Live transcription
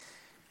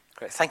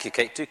Great. Thank you,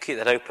 Kate. Do keep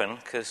that open,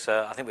 because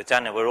I think with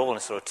Daniel we're all in a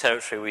sort of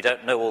territory we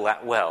don't know all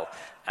that well.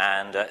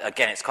 And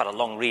again, it's quite a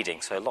long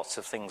reading, so lots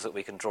of things that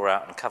we can draw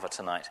out and cover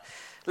tonight.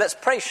 Let's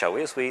pray, shall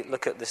we, as we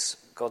look at this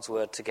God's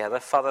word together.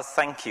 Father,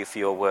 thank you for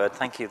your word.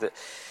 Thank you that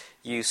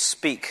you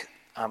speak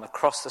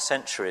across the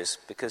centuries,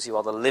 because you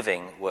are the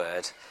living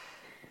word,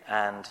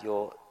 and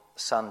your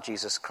Son,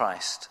 Jesus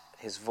Christ,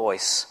 his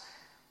voice,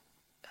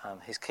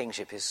 his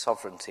kingship, his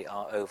sovereignty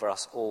are over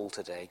us all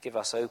today. Give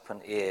us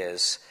open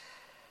ears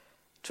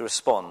to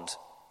respond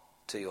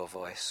to your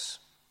voice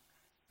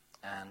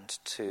and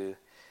to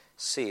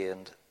see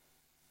and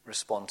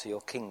respond to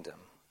your kingdom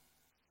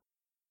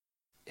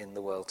in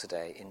the world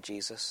today. In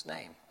Jesus'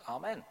 name,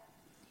 amen.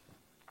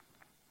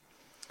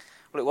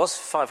 Well, it was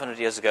 500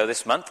 years ago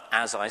this month,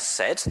 as I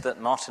said,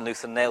 that Martin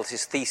Luther nailed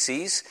his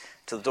theses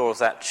to the door of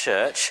that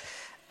church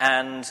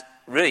and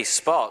really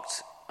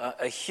sparked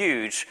a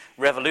huge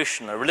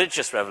revolution, a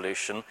religious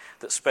revolution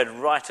that spread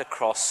right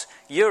across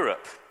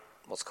Europe,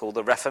 what's called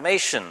the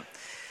Reformation.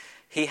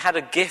 He had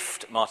a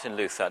gift, Martin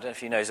Luther, I don't know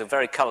if you know, he's a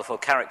very colourful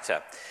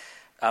character,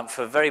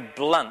 for a very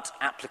blunt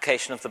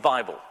application of the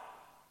Bible.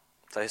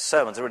 So his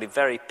sermons are really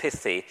very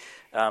pithy,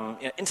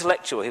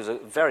 intellectual. He was a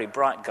very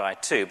bright guy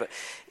too, but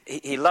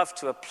he loved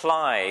to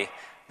apply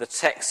the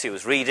text he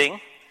was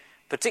reading,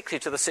 particularly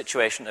to the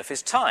situation of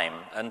his time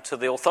and to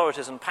the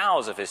authorities and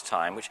powers of his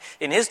time, which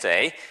in his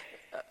day,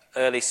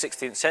 early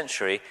 16th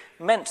century,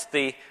 meant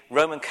the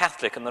Roman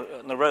Catholic and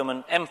the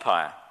Roman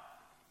Empire.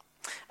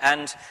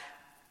 And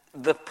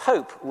the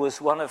Pope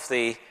was one of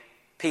the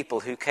people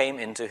who came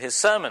into his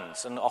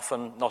sermons, and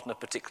often not in a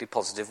particularly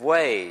positive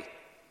way.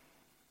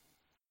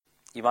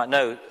 You might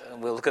know,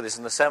 and we'll look at this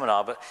in the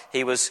seminar, but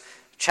he was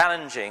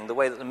challenging the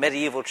way that the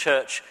medieval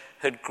church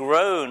had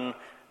grown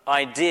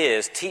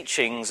ideas,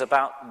 teachings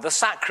about the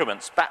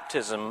sacraments,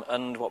 baptism,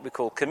 and what we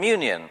call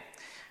communion.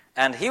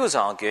 And he was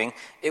arguing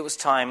it was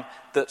time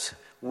that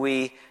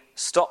we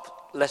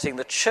stop letting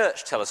the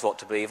church tell us what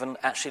to believe and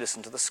actually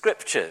listen to the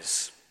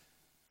scriptures.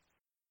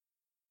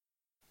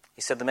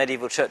 He said the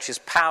medieval church's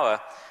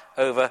power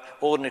over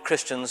ordinary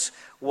Christians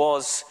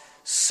was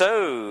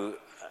so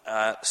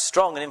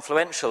strong and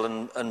influential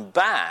and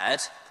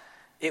bad,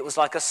 it was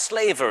like a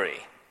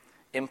slavery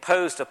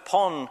imposed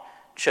upon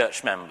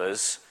church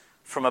members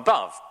from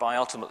above by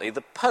ultimately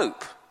the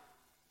Pope.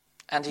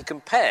 And he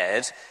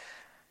compared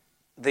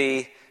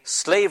the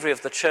slavery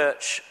of the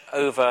church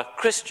over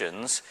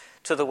Christians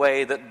to the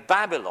way that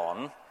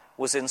Babylon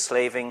was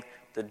enslaving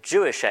the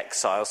Jewish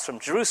exiles from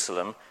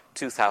Jerusalem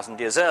 2,000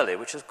 years earlier,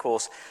 which of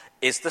course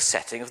is the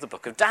setting of the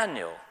book of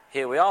Daniel.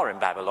 Here we are in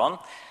Babylon,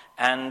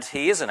 and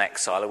he is an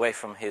exile away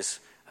from his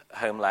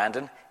homeland,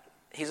 and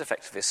he's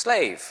effectively a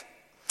slave.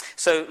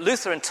 So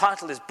Luther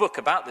entitled his book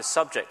about this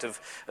subject of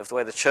the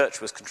way the church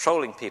was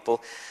controlling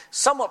people,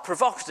 somewhat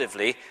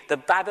provocatively, The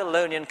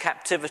Babylonian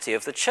Captivity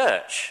of the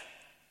Church.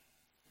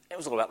 It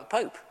was all about the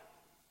Pope.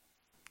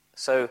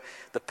 So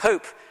the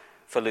Pope,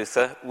 for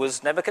Luther,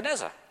 was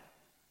Nebuchadnezzar,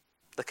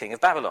 the king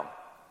of Babylon.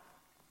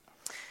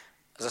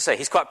 As I say,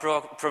 he's quite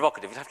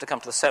provocative. You'd have to come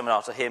to the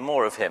seminar to hear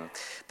more of him.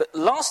 But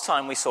last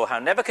time we saw how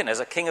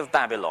Nebuchadnezzar, king of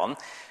Babylon,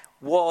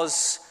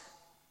 was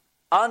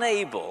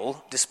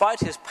unable, despite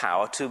his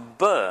power, to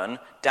burn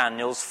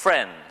Daniel's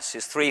friends,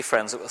 his 3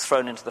 friends that were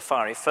thrown into the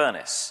fiery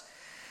furnace,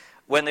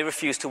 when they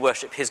refused to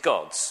worship his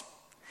gods.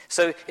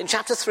 So in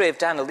chapter 3 of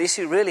Daniel, the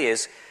issue really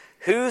is,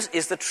 whose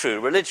is the true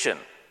religion?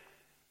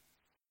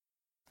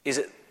 Is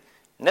it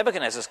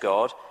Nebuchadnezzar's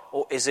God,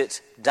 or is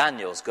it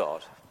Daniel's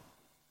God?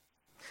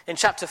 In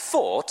chapter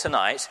 4,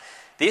 tonight,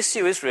 the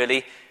issue is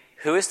really,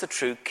 who is the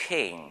true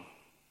king?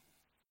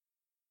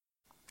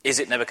 Is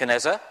it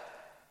Nebuchadnezzar,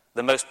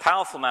 the most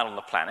powerful man on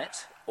the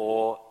planet,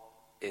 or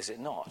is it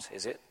not?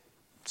 Is it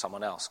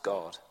someone else,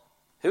 God?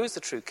 Who is the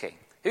true king?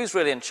 Who's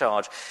really in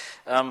charge?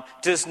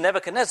 Does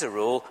Nebuchadnezzar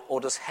rule, or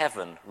does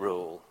heaven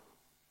rule?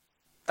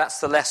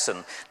 That's the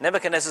lesson.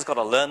 Nebuchadnezzar's got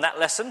to learn that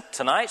lesson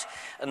tonight,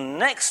 and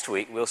next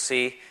week we'll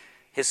see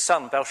his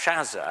son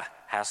Belshazzar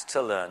has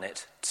to learn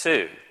it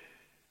too.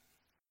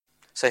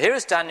 So here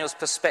is Daniel's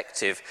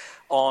perspective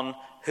on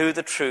who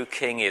the true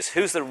king is,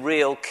 who's the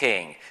real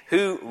king,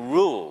 who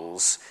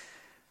rules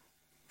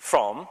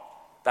from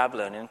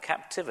Babylonian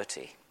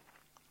captivity.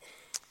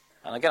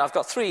 And again, I've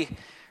got 3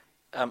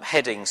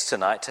 headings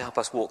tonight to help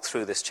us walk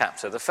through this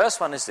chapter. The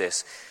first one is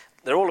this.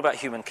 They're all about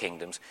human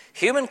kingdoms.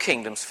 Human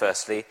kingdoms,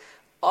 firstly,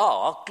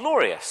 are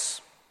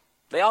glorious.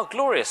 They are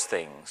glorious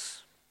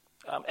things.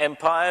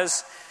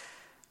 Empires,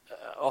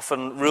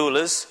 often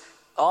rulers,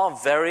 are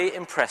very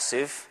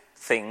impressive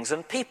things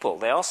and people.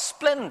 They are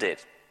splendid.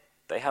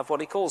 They have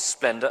what he calls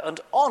splendor and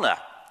honor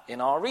in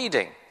our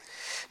reading.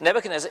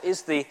 Nebuchadnezzar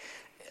is the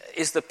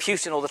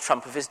Putin or the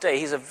Trump of his day.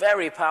 He's a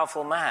very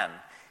powerful man.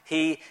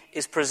 He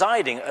is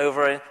presiding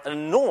over an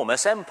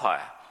enormous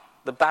empire,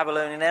 the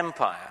Babylonian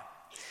Empire.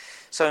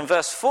 So in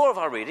verse 4 of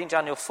our reading,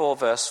 Daniel 4,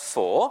 verse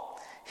 4,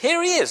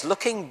 here he is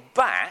looking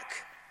back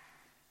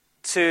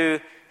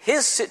to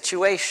his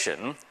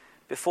situation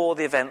before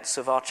the events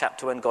of our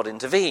chapter when God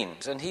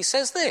intervened. And he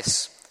says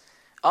this,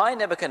 I,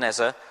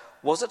 Nebuchadnezzar,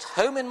 was at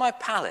home in my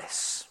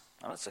palace,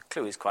 Well, that's a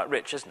clue. He's quite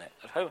rich, isn't it?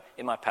 At home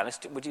in my palace.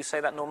 Would you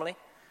say that normally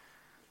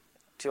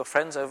to your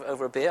friends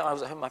over a beer? I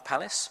was at home in my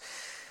palace.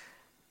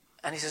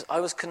 And he says, I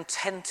was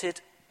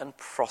contented and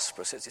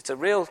prosperous. It's a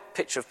real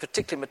picture of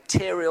particularly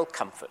material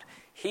comfort.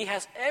 He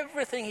has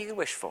everything he could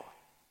wish for.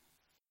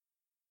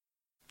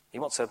 He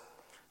wants a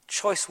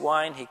choice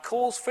wine, he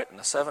calls for it, and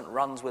a servant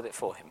runs with it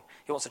for him.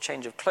 He wants a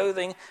change of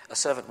clothing, a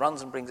servant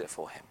runs and brings it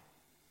for him.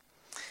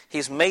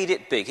 He's made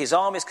it big. His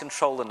armies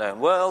control the known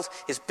world.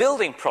 His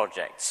building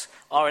projects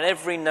are in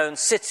every known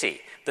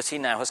city that he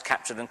now has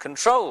captured and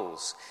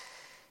controls.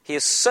 He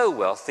is so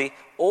wealthy,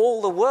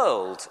 all the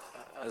world,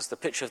 as the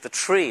picture of the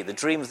tree, the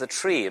dream of the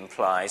tree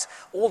implies,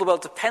 all the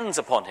world depends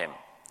upon him.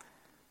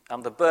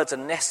 And the birds are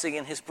nesting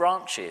in his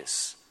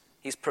branches.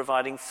 He's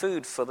providing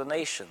food for the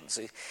nations.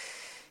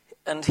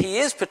 And he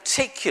is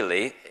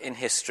particularly, in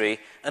history,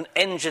 an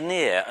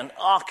engineer, an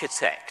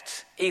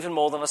architect, even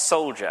more than a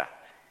soldier.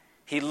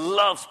 He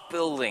loves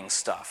building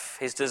stuff.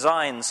 His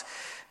designs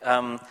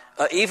are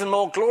even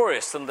more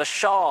glorious than the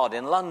Shard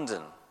in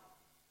London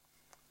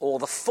or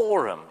the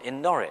Forum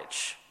in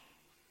Norwich.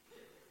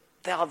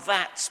 They are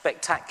that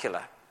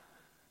spectacular.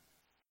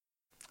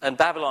 And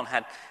Babylon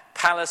had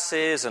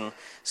palaces and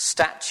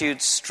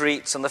statued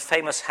streets and the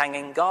famous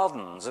hanging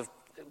gardens of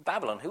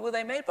Babylon. Who were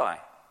they made by?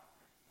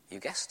 You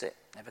guessed it,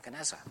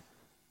 Nebuchadnezzar.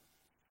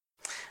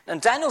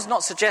 And Daniel's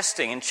not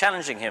suggesting in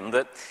challenging him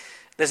that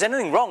there's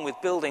anything wrong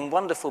with building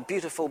wonderful,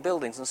 beautiful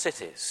buildings and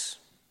cities,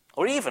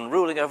 or even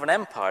ruling over an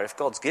empire if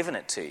God's given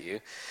it to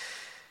you.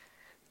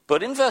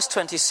 But in verse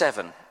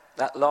 27,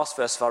 that last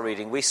verse of our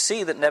reading, we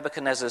see that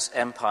Nebuchadnezzar's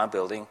empire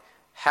building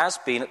has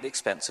been at the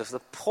expense of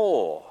the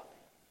poor.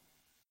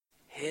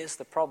 Here's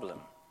the problem.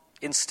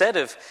 Instead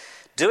of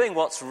doing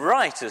what's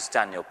right, as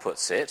Daniel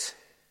puts it,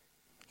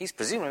 he's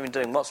presumably been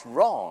doing what's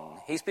wrong.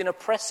 He's been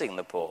oppressing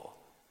the poor.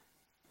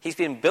 He's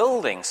been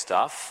building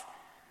stuff,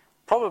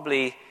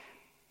 probably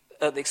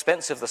at the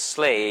expense of the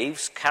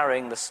slaves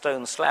carrying the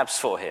stone slabs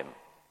for him.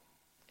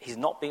 He's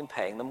not been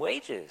paying them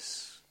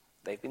wages.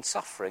 They've been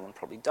suffering and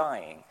probably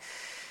dying.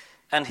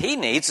 And he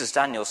needs, as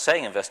Daniel's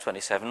saying in verse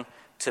 27,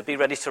 to be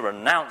ready to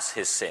renounce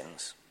his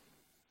sins,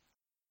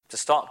 to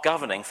start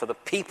governing for the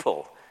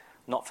people,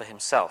 not for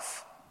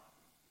himself.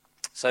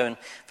 So in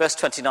verse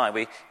 29,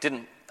 we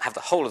didn't have the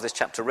whole of this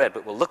chapter read,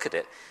 but we'll look at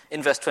it.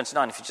 In verse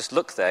 29, if you just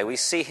look there, we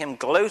see him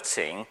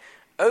gloating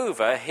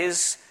over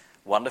his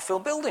wonderful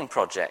building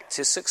project,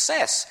 his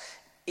success,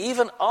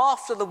 even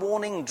after the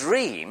warning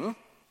dream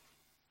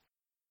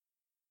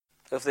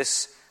of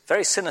this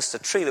very sinister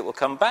tree that we'll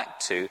come back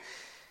to.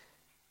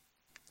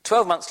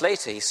 12 months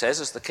later, he says,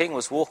 as the king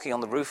was walking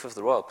on the roof of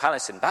the royal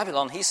palace in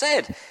Babylon, he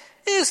said,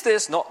 "Is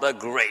this not the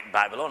great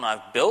Babylon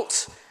I've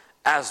built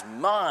as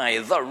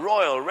the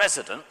royal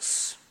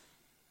residence,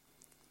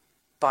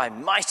 by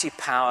mighty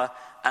power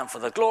and for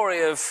the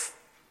glory of,"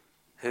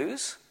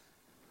 whose?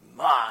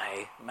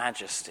 My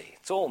majesty.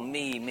 It's all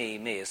me,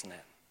 isn't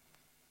it?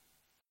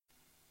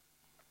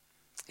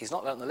 He's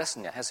not learned the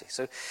lesson yet, has he?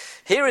 So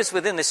here is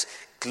within this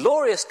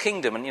glorious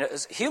kingdom,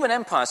 and human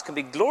empires can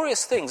be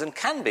glorious things and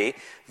can be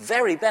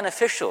very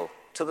beneficial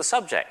to the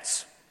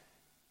subjects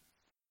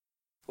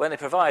when they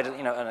provide,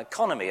 an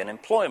economy and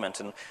employment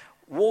and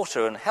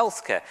water and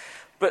healthcare.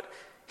 But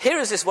here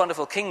is this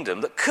wonderful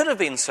kingdom that could have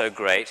been so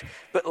great,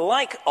 but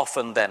like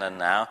often then and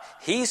now,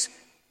 he's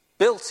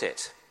built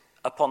it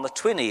upon the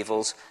twin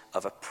evils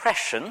of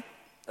oppression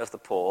of the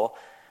poor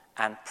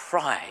and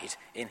pride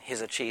in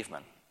his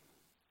achievement.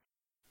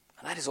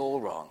 And that is all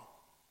wrong.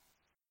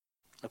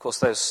 Of course,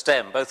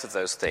 both of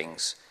those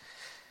things,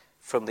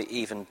 from the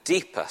even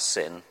deeper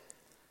sin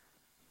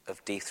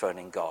of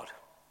dethroning God.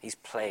 He's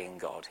playing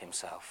God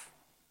himself.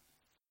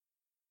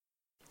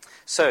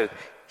 So,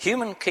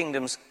 human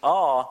kingdoms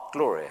are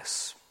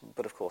glorious,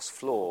 but of course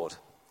flawed.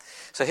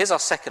 So here's our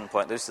second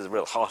point. This is the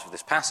real heart of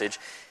this passage.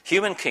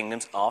 Human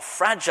kingdoms are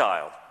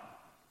fragile.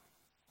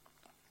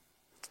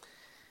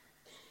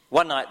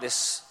 One night,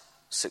 this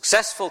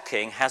successful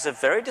king has a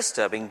very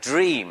disturbing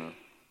dream.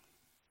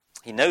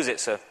 He knows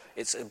it's a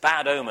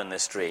bad omen,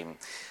 this dream.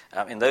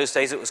 In those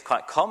days, it was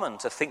quite common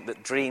to think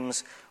that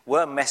dreams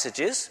were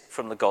messages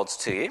from the gods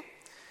to you.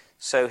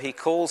 So he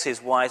calls his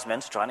wise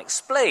men to try and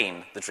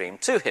explain the dream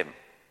to him.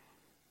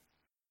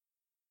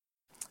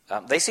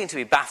 They seem to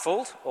be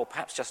baffled, or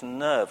perhaps just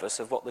nervous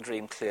of what the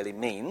dream clearly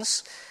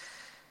means.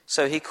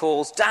 So he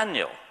calls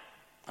Daniel.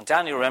 And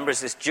Daniel, remember,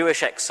 is this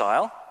Jewish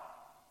exile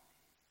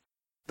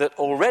that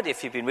already,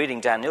 if you've been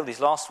reading Daniel these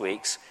last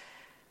weeks,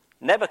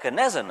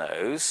 Nebuchadnezzar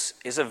knows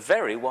is a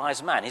very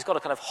wise man. He's got a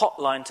kind of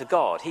hotline to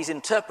God. He's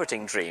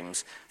interpreting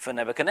dreams for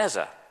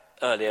Nebuchadnezzar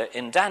earlier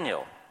in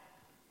Daniel.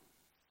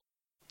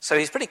 So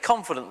he's pretty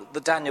confident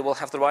that Daniel will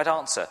have the right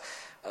answer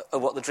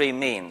of what the dream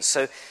means.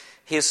 So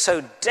he is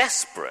so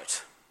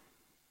desperate,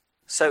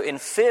 so in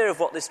fear of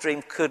what this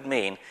dream could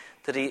mean,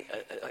 that he,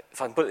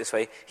 if I can put it this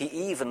way, he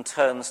even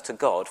turns to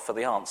God for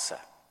the answer.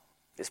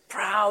 This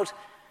proud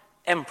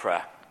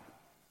emperor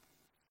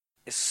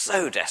is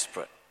so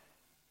desperate,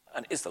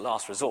 and is the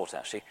last resort,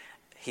 actually,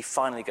 he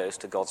finally goes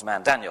to God's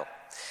man, Daniel.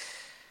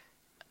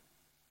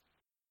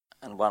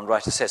 And one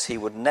writer says he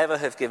would never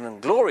have given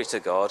glory to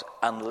God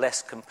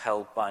unless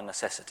compelled by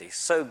necessity.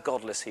 So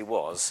godless he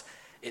was,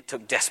 it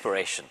took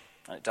desperation.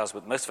 And it does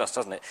with most of us,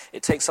 doesn't it?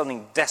 It takes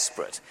something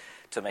desperate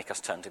to make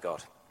us turn to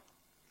God.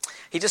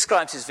 He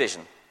describes his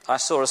vision. I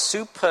saw a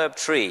superb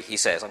tree, he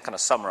says, I'm kind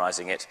of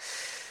summarizing it,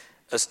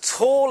 as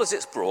tall as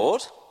it's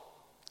broad,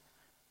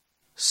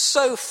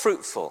 so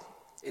fruitful,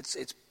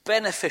 it's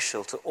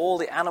beneficial to all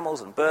the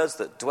animals and birds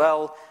that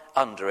dwell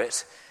under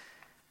it.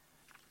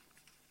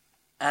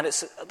 And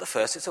at the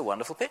first, it's a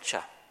wonderful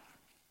picture.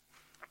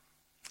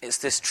 It's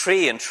this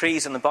tree, and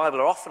trees in the Bible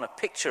are often a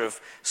picture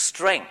of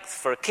strength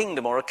for a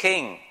kingdom or a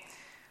king.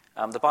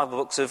 The Bible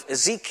books of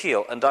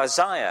Ezekiel and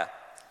Isaiah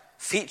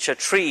feature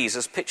trees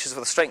as pictures of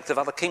the strength of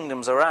other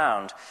kingdoms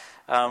around.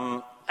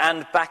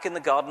 And back in the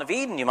Garden of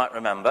Eden, you might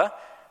remember,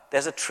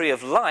 there's a tree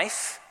of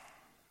life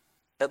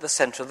at the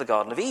center of the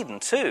Garden of Eden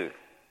too,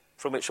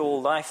 from which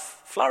all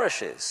life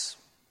flourishes.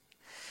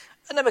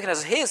 And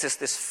Nebuchadnezzar hears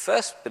this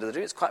first bit of the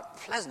dream. It's quite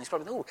pleasant. He's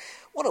probably thinking, oh,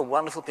 what a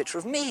wonderful picture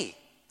of me.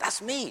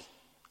 That's me.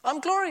 I'm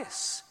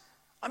glorious.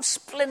 I'm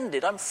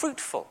splendid. I'm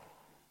fruitful.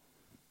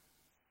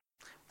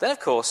 Then, of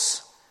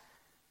course,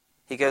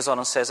 he goes on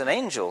and says, an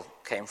angel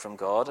came from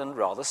God and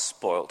rather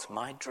spoilt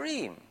my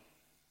dream.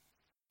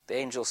 The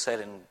angel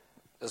said in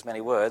as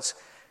many words,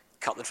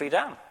 cut the tree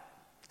down,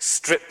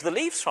 strip the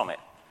leaves from it,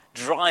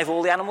 drive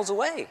all the animals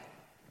away.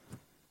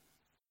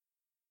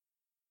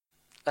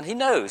 And he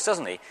knows,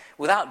 doesn't he,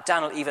 without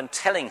Daniel even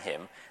telling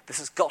him, this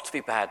has got to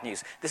be bad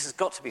news. This has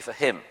got to be for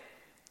him.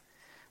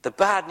 The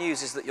bad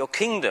news is that your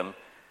kingdom,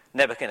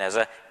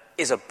 Nebuchadnezzar,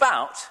 is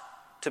about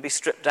to be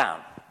stripped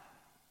down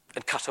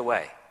and cut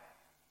away.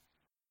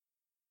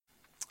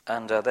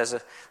 And there's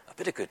a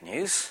bit of good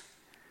news,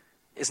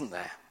 isn't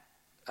there?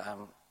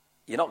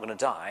 You're not going to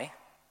die.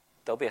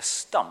 There'll be a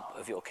stump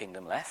of your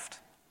kingdom left.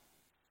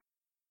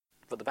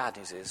 But the bad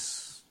news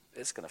is,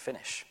 it's going to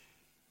finish.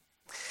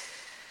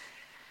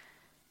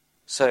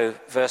 So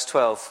verse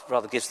 12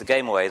 rather gives the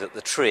game away that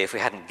the tree, if we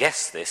hadn't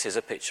guessed this, is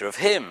a picture of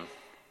him.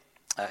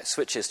 It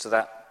switches to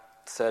that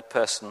third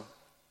person.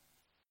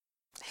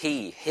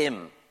 He,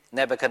 him,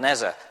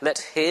 Nebuchadnezzar. Let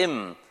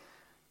him,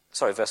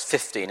 verse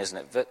 15, isn't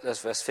it?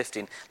 That's verse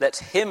 15. Let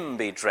him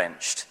be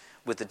drenched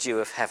with the dew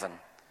of heaven.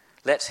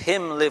 Let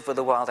him live with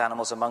the wild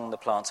animals among the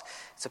plants.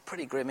 It's a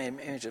pretty grim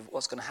image of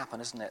what's going to happen,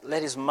 isn't it?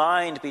 Let his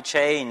mind be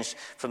changed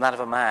from that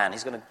of a man.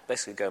 He's going to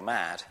basically go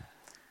mad.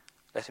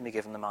 Let him be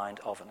given the mind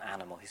of an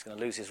animal. He's going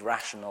to lose his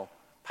rational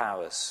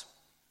powers.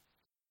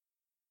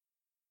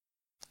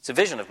 It's a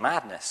vision of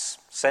madness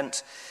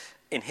sent,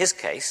 in his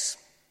case,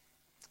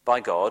 by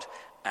God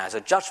as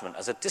a judgment,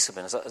 as a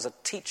discipline, as a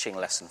teaching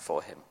lesson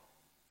for him,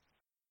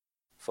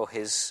 for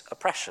his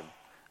oppression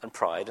and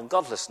pride and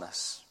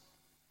godlessness.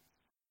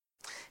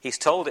 He's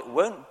told it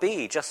won't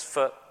be just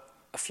for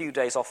a few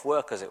days off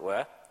work, as it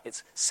were.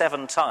 It's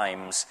 7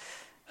 times,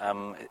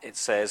 it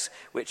says,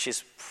 which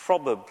is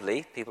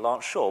probably, people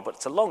aren't sure, but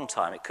it's a long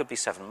time. It could be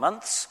 7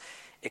 months.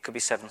 It could be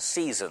 7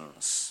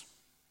 seasons.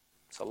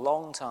 It's a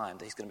long time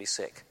that he's going to be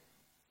sick.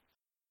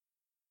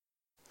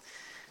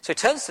 So he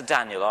turns to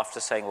Daniel after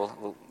saying,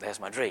 well there's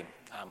my dream.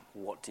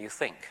 What do you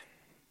think?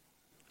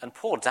 And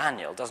poor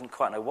Daniel doesn't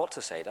quite know what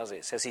to say, does he?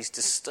 It says he's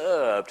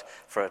disturbed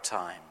for a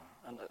time.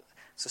 And I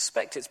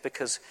suspect it's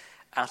because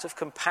out of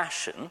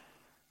compassion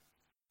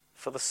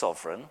for the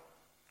sovereign,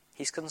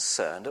 he's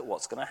concerned at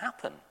what's going to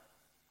happen.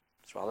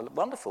 It's rather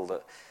wonderful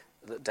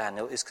that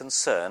Daniel is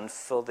concerned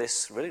for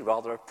this really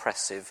rather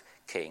oppressive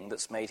king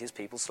that's made his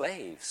people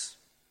slaves.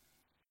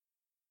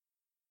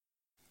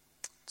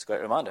 It's a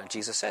great reminder.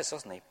 Jesus says,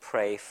 doesn't he?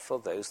 Pray for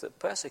those that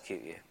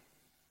persecute you.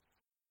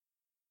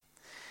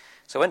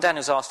 So when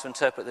Daniel's asked to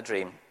interpret the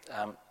dream,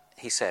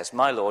 he says,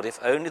 my Lord, if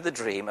only the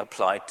dream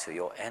applied to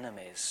your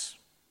enemies.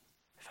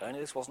 If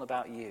only this wasn't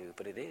about you,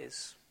 but it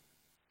is.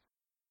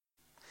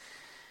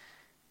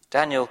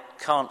 Daniel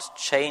can't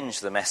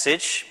change the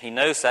message. He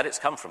knows that it's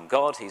come from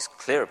God. He's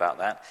clear about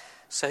that.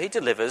 So he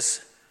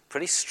delivers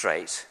pretty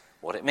straight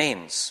what it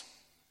means.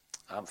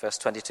 Verse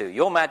 22,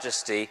 Your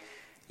Majesty,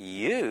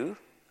 you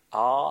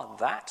are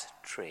that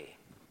tree.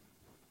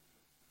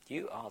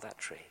 You are that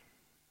tree.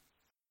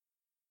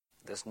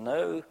 There's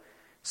no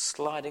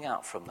sliding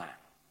out from that.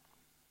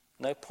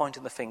 No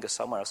pointing the finger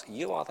somewhere else.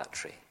 You are that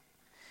tree.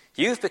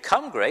 You've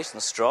become great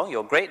and strong.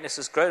 Your greatness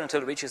has grown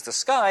until it reaches the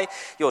sky.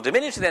 Your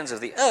dominion to the ends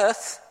of the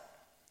earth.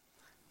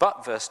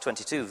 But, verse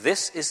 22,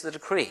 this is the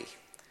decree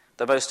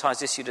the Most High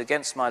has issued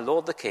against my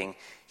Lord the King.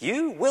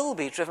 You will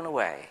be driven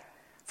away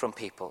from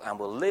people and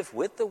will live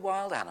with the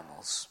wild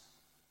animals.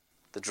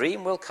 The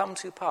dream will come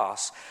to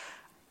pass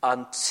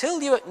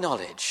until you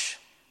acknowledge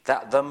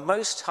that the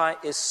Most High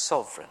is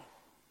sovereign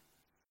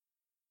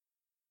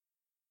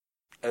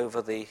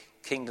over the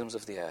kingdoms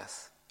of the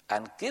earth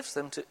and gives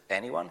them to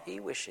anyone he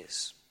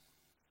wishes.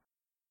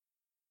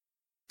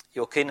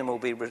 Your kingdom will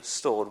be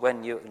restored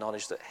when you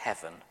acknowledge that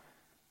heaven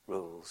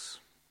rules.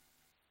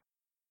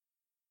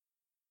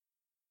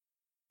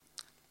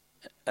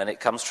 And it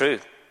comes true.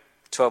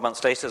 12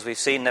 months later, as we've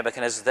seen,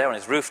 Nebuchadnezzar there on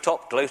his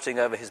rooftop, gloating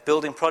over his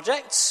building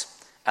projects,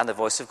 and the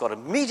voice of God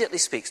immediately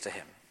speaks to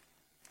him.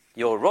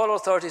 Your royal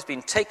authority has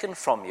been taken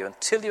from you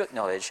until you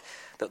acknowledge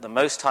that the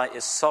Most High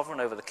is sovereign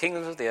over the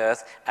kingdoms of the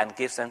earth and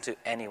gives them to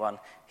anyone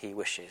he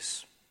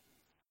wishes.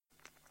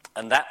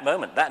 And that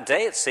moment, that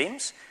day, it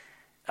seems,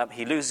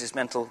 he loses his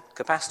mental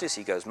capacities,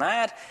 he goes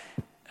mad,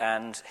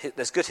 and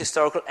there's good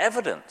historical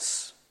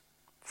evidence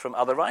from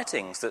other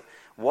writings that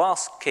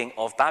whilst king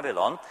of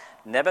Babylon,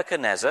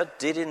 Nebuchadnezzar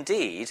did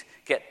indeed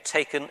get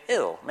taken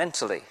ill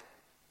mentally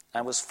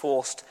and was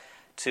forced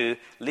to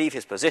leave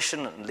his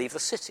position and leave the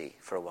city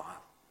for a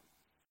while.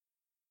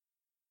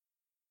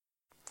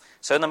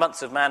 So in the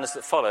months of madness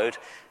that followed,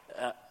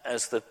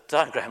 as the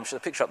diagram, the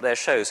picture up there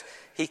shows,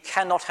 he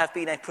cannot have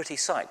been a pretty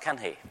sight, can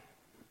he?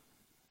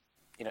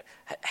 You know,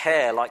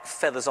 hair like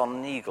feathers on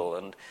an eagle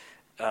and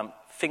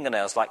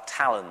fingernails like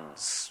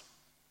talons.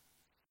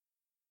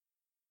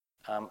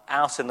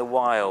 Out in the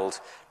wild,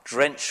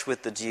 drenched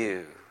with the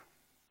dew.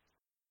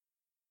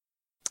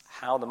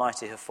 How the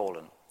mighty have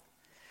fallen.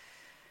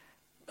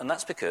 And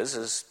that's because,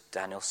 as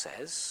Daniel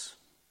says,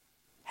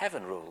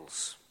 heaven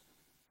rules.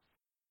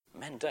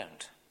 Men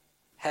don't.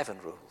 Heaven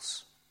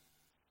rules.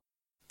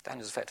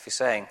 Daniel's effectively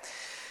saying,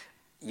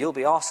 you'll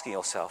be asking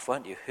yourself,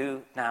 won't you,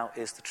 who now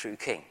is the true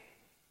king?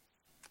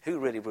 Who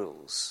really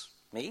rules?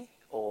 Me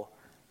or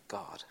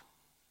God?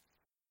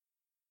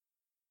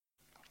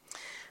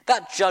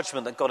 That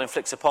judgment that God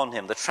inflicts upon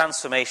him, the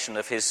transformation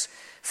of his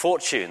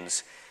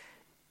fortunes,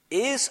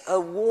 is a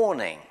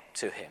warning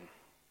to him,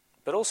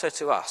 but also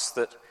to us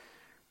that,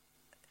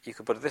 you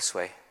could put it this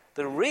way,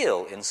 the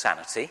real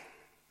insanity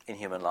in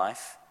human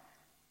life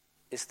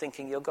is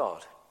thinking you're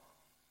God.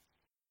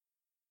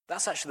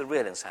 That's actually the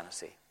real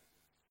insanity.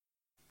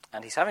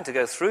 And he's having to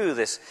go through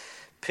this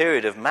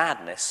period of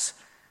madness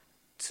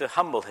to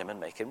humble him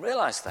and make him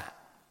realize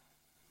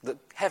that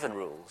heaven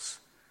rules,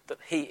 that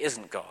he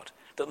isn't God,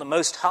 that the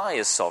Most High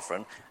is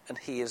sovereign and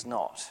he is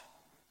not.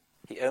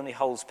 He only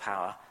holds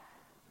power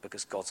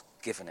because God's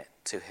given it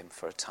to him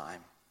for a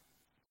time.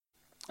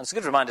 And it's a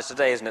good reminder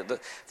today, isn't it,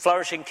 that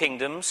flourishing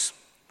kingdoms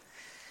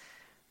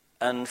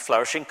and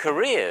flourishing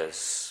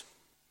careers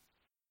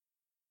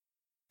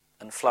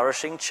and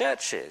flourishing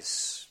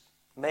churches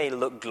may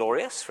look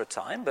glorious for a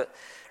time, but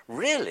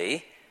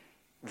really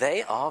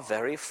they are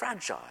very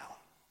fragile,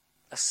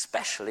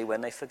 especially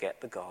when they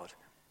forget the God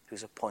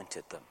who's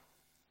appointed them.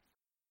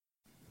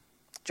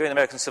 During the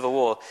American Civil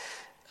War,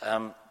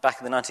 back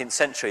in the 19th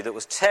century, that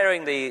was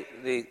tearing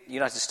the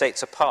United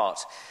States apart,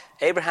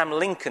 Abraham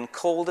Lincoln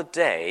called a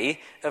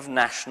day of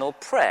national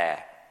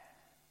prayer.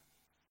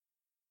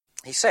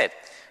 He said,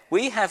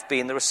 "We have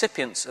been the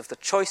recipients of the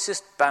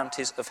choicest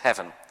bounties of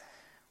heaven.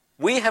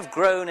 We have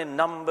grown in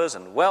numbers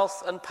and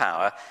wealth and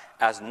power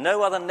as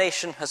no other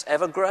nation has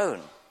ever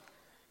grown.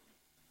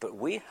 But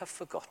we have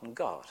forgotten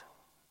God.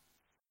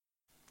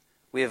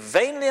 We have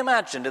vainly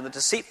imagined in the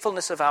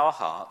deceitfulness of our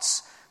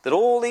hearts that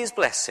all these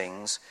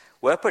blessings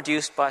were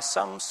produced by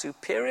some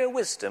superior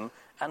wisdom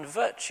and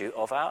virtue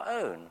of our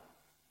own.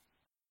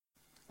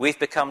 We've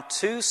become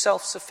too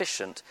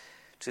self-sufficient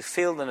to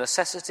feel the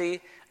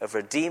necessity of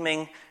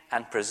redeeming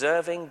and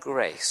preserving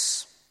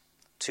grace,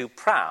 too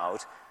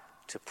proud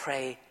to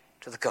pray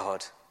to the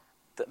God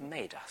that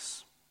made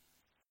us."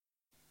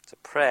 It's a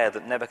prayer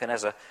that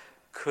Nebuchadnezzar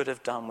could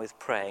have done with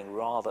praying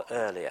rather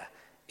earlier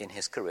in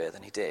his career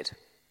than he did.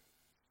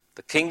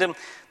 The kingdom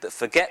that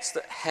forgets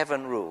that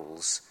heaven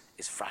rules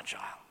is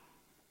fragile.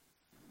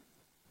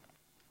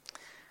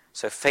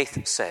 So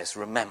faith says,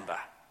 remember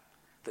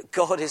that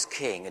God is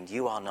king and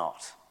you are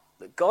not.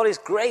 That God is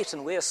great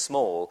and we are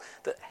small.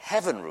 That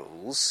heaven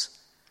rules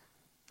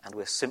and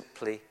we're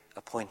simply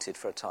appointed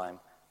for a time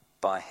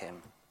by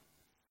him.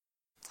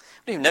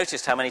 You've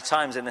noticed how many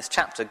times in this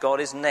chapter God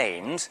is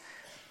named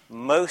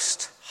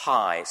Most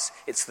High.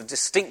 It's the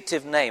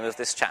distinctive name of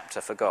this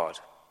chapter for God.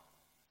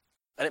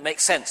 And it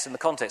makes sense in the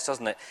context,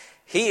 doesn't it?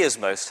 He is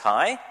Most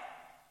High.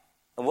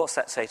 And what's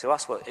that say to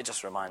us? Well, it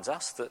just reminds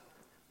us that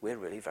we're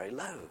really very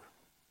low.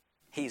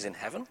 He's in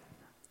heaven,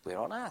 we're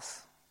on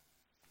earth.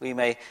 We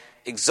may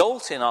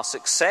exult in our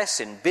success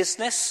in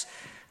business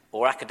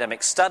or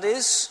academic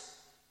studies,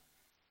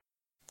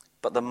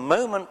 but the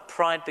moment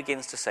pride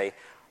begins to say,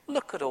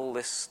 look at all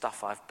this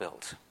stuff I've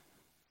built,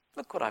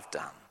 look what I've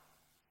done,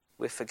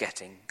 we're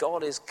forgetting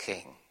God is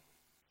king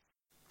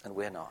and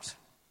we're not.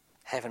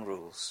 Heaven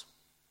rules.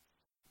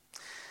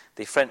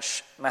 The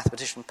French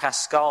mathematician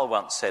Pascal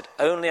once said,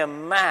 only a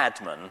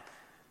madman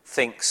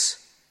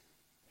thinks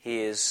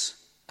he is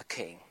a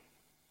king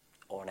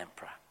or an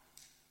emperor.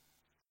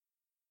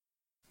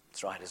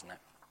 That's right, isn't it?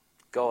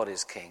 God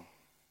is king.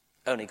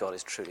 Only God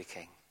is truly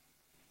king.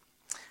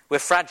 We're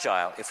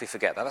fragile if we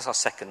forget that. That's our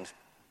second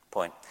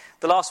point.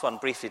 The last one,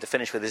 briefly to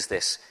finish with, is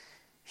this.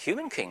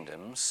 Human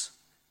kingdoms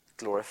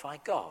glorify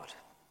God.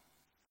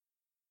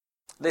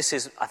 This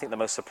is, I think, the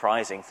most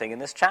surprising thing in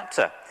this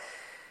chapter.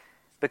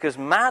 Because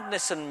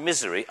madness and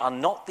misery are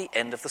not the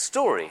end of the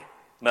story,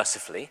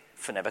 mercifully,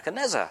 for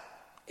Nebuchadnezzar.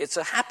 It's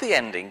a happy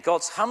ending.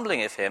 God's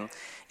humbling of him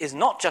is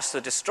not just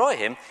to destroy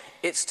him,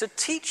 it's to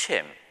teach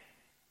him.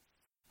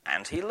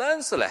 And he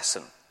learns the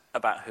lesson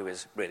about who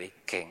is really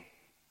king.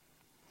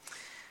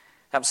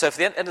 So for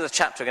the end of the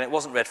chapter, again, it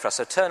wasn't read for us,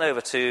 so turn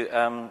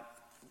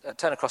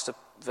across to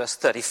verse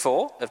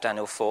 34 of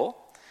Daniel 4.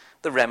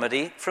 The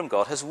remedy from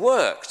God has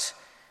worked.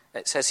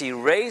 It says he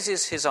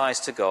raises his eyes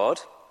to God,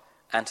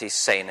 and he's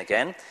sane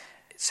again.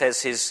 It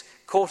says his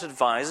court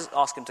advisors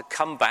ask him to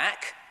come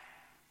back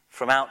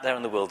from out there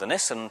in the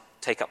wilderness and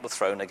take up the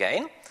throne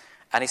again.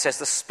 And he says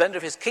the splendor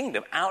of his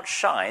kingdom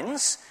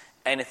outshines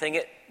anything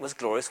it was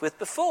glorious with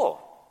before.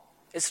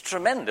 It's a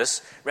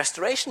tremendous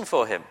restoration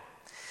for him.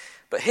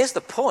 But here's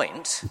the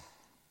point,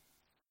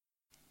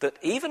 that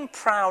even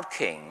proud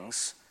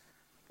kings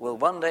will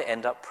one day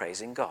end up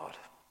praising God.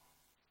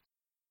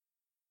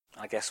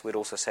 I guess we'd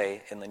also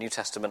say in the New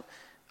Testament,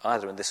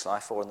 either in this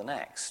life or in the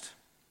next,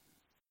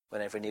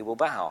 when every knee will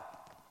bow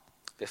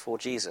before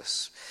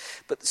Jesus.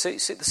 But so the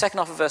second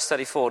half of verse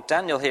 34,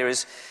 Daniel here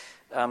is,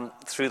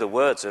 through the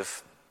words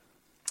of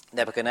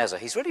Nebuchadnezzar,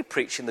 he's really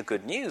preaching the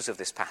good news of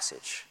this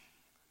passage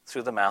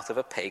through the mouth of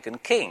a pagan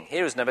king.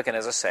 Here is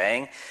Nebuchadnezzar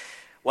saying,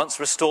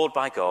 once restored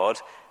by God,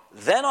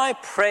 then I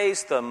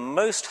praised the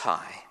Most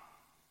High.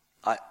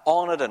 I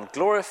honored and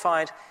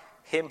glorified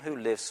him who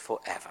lives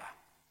forever.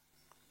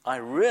 I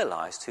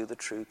realized who the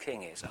true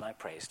king is, and I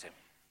praised him.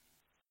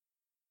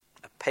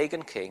 A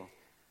pagan king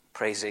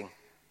praising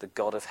the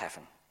God of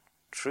heaven.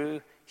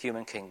 True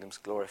human kingdoms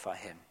glorify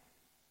him.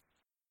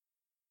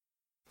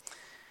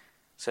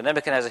 So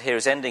Nebuchadnezzar here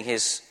is ending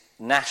his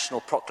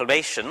national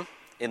proclamation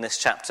in this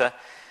chapter,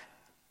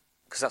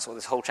 because that's what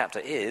this whole chapter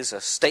is, a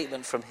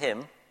statement from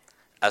him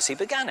as he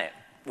began it,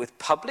 with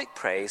public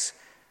praise,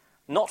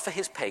 not for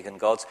his pagan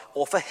gods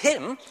or for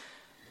him,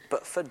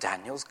 but for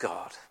Daniel's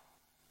God.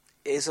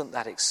 Isn't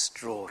that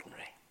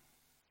extraordinary?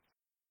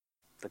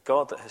 The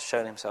God that has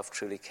shown himself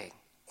truly king.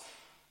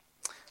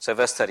 So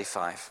verse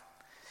 35.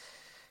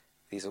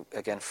 These are,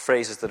 again,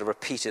 phrases that are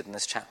repeated in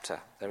this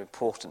chapter. They're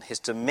important. His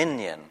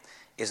dominion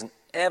is an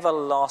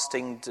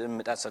everlasting...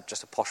 That's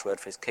just a posh word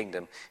for his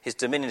kingdom. His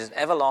dominion is an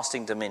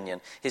everlasting dominion.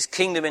 His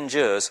kingdom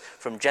endures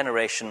from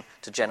generation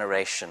to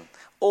generation.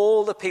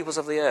 All the peoples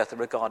of the earth are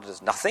regarded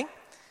as nothing.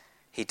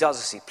 He does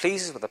as he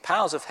pleases with the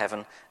powers of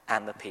heaven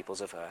and the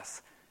peoples of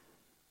earth.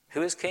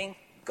 Who is king?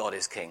 God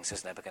is king,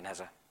 says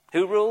Nebuchadnezzar.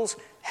 Who rules?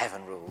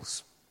 Heaven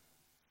rules.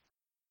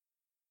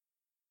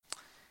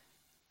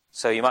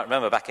 So you might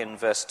remember back in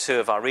verse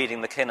 2 of our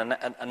reading, the king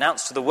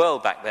announced to the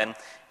world back then,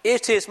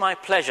 "It is my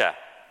pleasure,"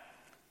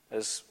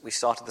 as we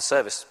started the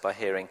service by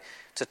hearing,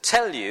 "to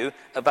tell you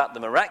about the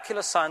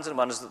miraculous signs and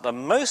wonders that the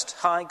Most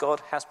High God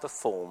has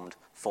performed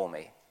for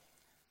me."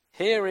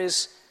 Here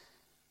is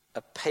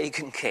a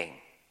pagan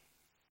king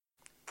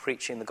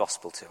preaching the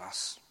gospel to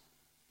us,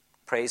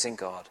 praising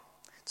God.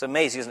 It's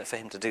amazing, isn't it, for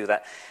him to do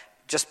that?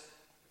 Just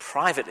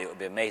privately it would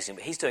be amazing,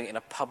 but he's doing it in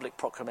a public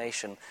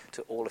proclamation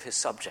to all of his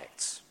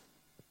subjects.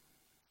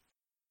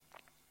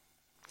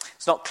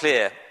 It's not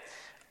clear,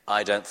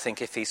 I don't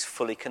think, if he's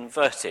fully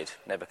converted,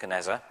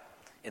 Nebuchadnezzar,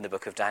 in the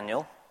book of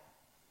Daniel.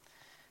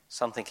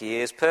 Some think he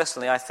is.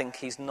 Personally, I think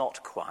he's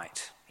not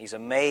quite. He's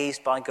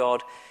amazed by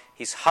God.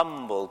 He's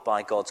humbled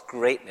by God's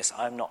greatness.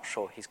 I'm not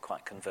sure he's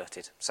quite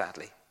converted,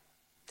 sadly.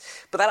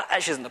 But that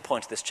actually isn't the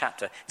point of this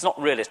chapter. It's not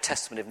really a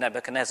testimony of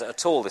Nebuchadnezzar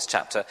at all, this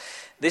chapter.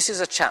 This is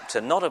a chapter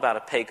not about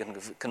a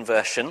pagan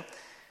conversion.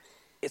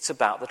 It's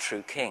about the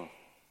true king.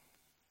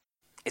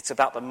 It's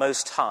about the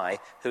Most High,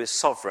 who is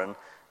sovereign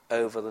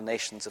over the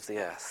nations of the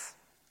earth.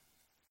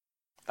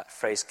 That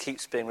phrase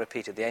keeps being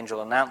repeated. The angel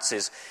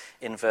announces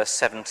in verse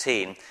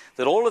 17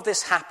 that all of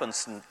this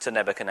happens to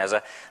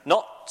Nebuchadnezzar,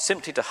 not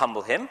simply to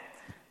humble him,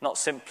 not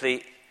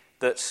simply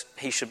that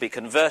he should be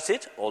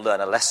converted or learn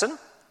a lesson,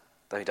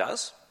 though he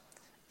does.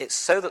 It's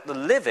so that the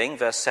living,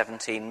 verse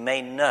 17,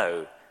 may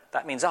know.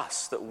 That means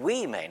us, that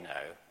we may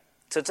know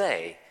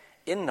today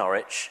in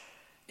Norwich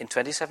in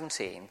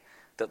 2017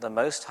 that the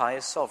Most High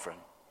is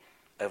sovereign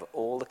over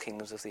all the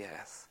kingdoms of the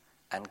earth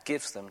and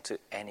gives them to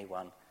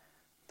anyone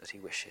that he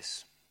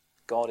wishes.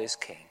 God is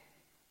king.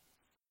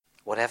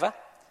 Whatever,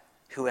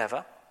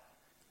 whoever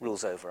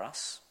rules over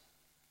us,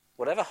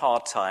 whatever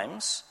hard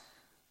times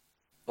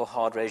or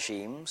hard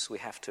regimes we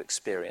have to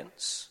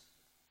experience,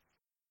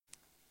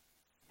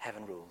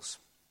 heaven rules.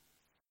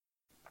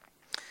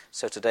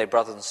 So today,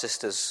 brothers and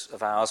sisters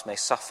of ours may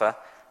suffer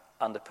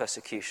under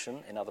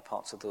persecution in other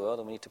parts of the world,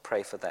 and we need to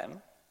pray for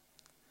them.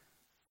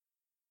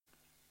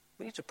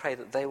 We need to pray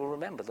that they will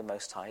remember the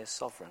Most High is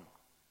sovereign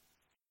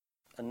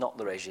and not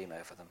the regime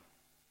over them.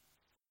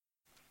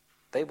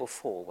 They will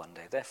fall one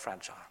day. They're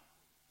fragile,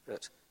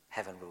 but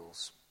heaven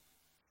rules.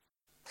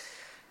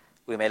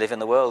 We may live in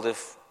the world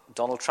of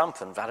Donald Trump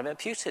and Vladimir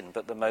Putin,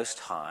 but the Most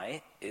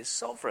High is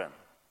sovereign.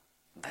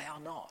 They are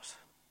not.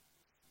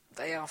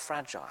 They are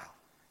fragile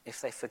if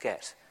they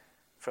forget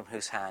from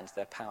whose hand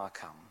their power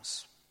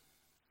comes.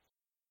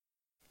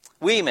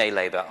 We may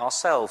labour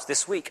ourselves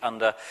this week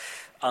under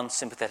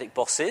unsympathetic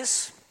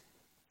bosses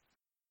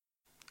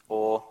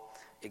or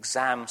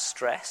exam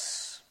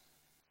stress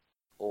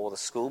or the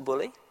school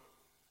bully,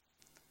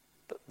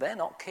 but they're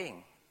not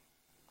king.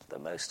 The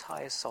Most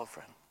High is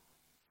sovereign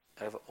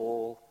over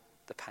all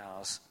the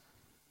powers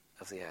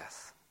of the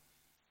earth.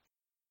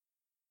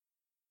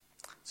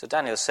 So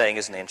Daniel is saying,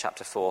 isn't he, in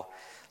chapter 4,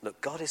 look,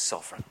 God is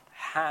sovereign.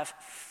 Have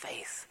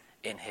faith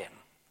in him.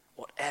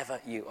 Whatever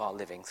you are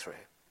living through,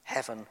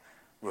 heaven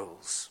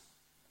rules.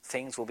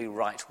 Things will be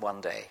right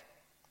one day.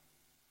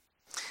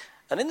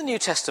 And in the New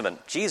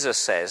Testament, Jesus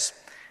says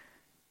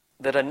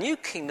that a new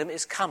kingdom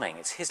is coming.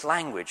 It's his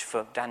language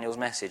for Daniel's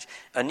message.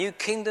 A new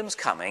kingdom's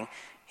coming.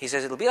 He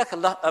says it'll be like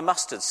a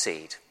mustard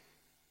seed.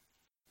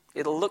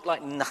 It'll look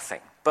like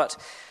nothing, but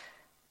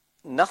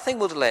nothing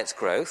will delay its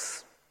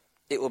growth.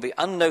 It will be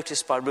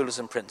unnoticed by rulers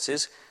and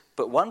princes,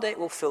 but one day it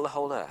will fill the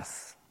whole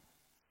earth.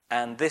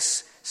 And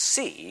this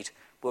seed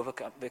will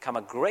become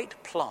a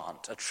great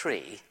plant, a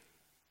tree,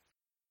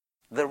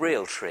 the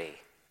real tree,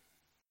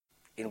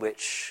 in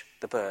which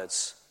the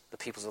birds, the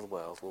peoples of the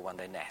world, will one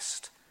day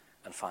nest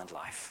and find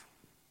life.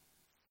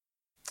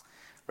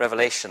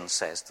 Revelation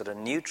says that a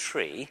new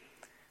tree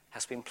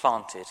has been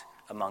planted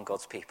among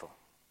God's people.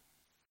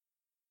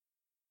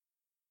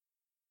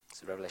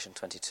 So Revelation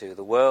 22,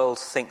 the world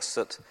thinks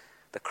that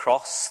the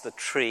cross, the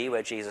tree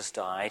where Jesus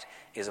died,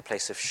 is a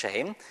place of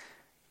shame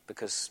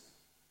because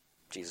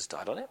Jesus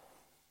died on it.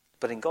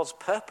 But in God's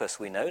purpose,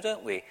 we know,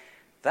 don't we,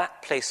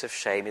 that place of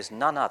shame is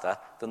none other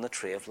than the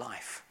tree of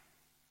life.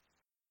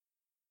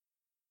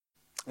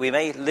 We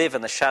may live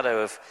in the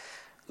shadow of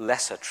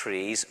lesser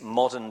trees,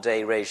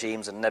 modern-day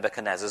regimes and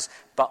Nebuchadnezzars,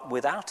 but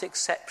without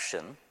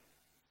exception,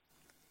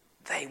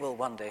 they will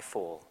one day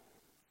fall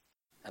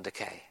and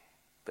decay.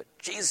 But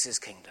Jesus'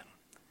 kingdom,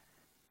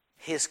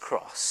 his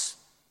cross,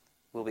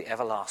 will be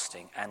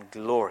everlasting and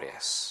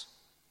glorious.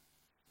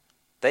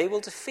 They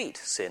will defeat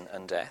sin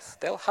and death.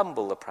 They'll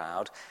humble the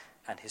proud,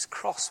 and his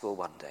cross will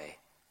one day,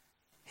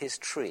 his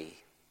tree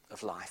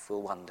of life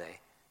will one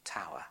day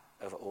tower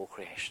over all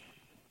creation.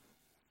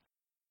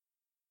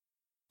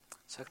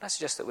 So can I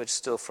suggest that we're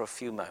still for a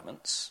few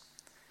moments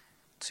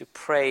to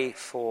pray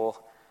for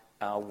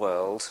our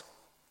world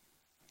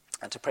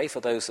and to pray for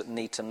those that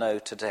need to know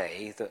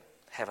today that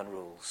heaven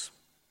rules.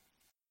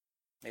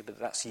 Maybe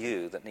that's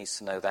you that needs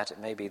to know that. It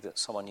may be that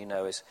someone you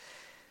know is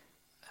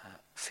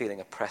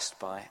feeling oppressed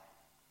by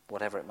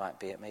whatever it might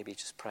be. It may be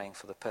just praying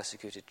for the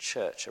persecuted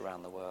church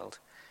around the world.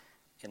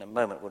 In a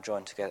moment we'll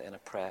join together in a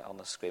prayer on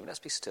the screen. Let's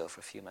be still for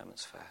a few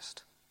moments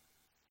first.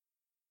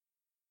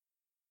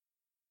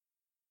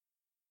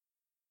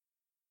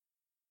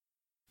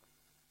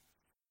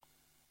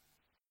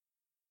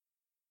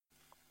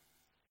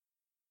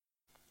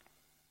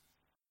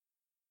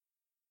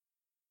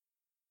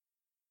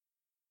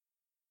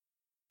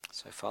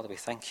 So, Father, we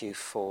thank you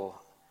for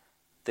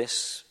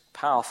this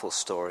powerful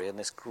story and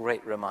this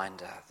great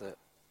reminder that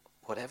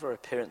whatever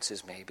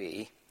appearances may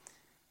be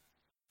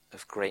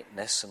of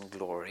greatness and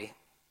glory,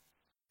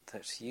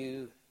 that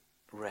you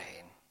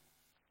reign,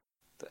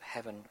 that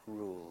heaven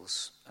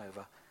rules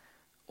over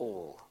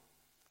all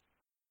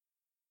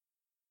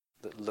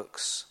that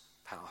looks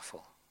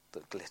powerful,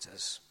 that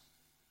glitters.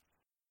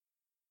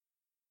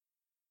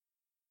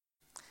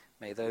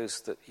 May those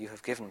that you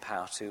have given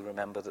power to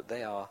remember that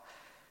they are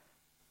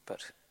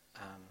but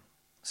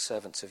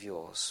servants of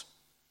yours,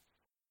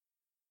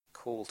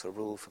 called to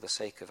rule for the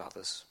sake of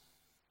others,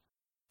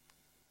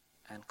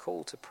 and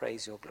called to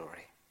praise your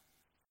glory.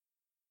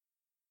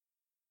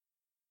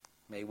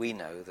 May we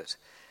know that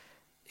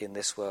in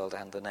this world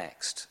and the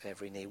next,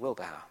 every knee will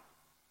bow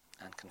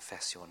and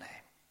confess your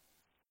name.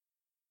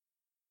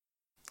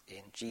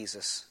 In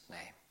Jesus'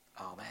 name,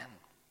 amen.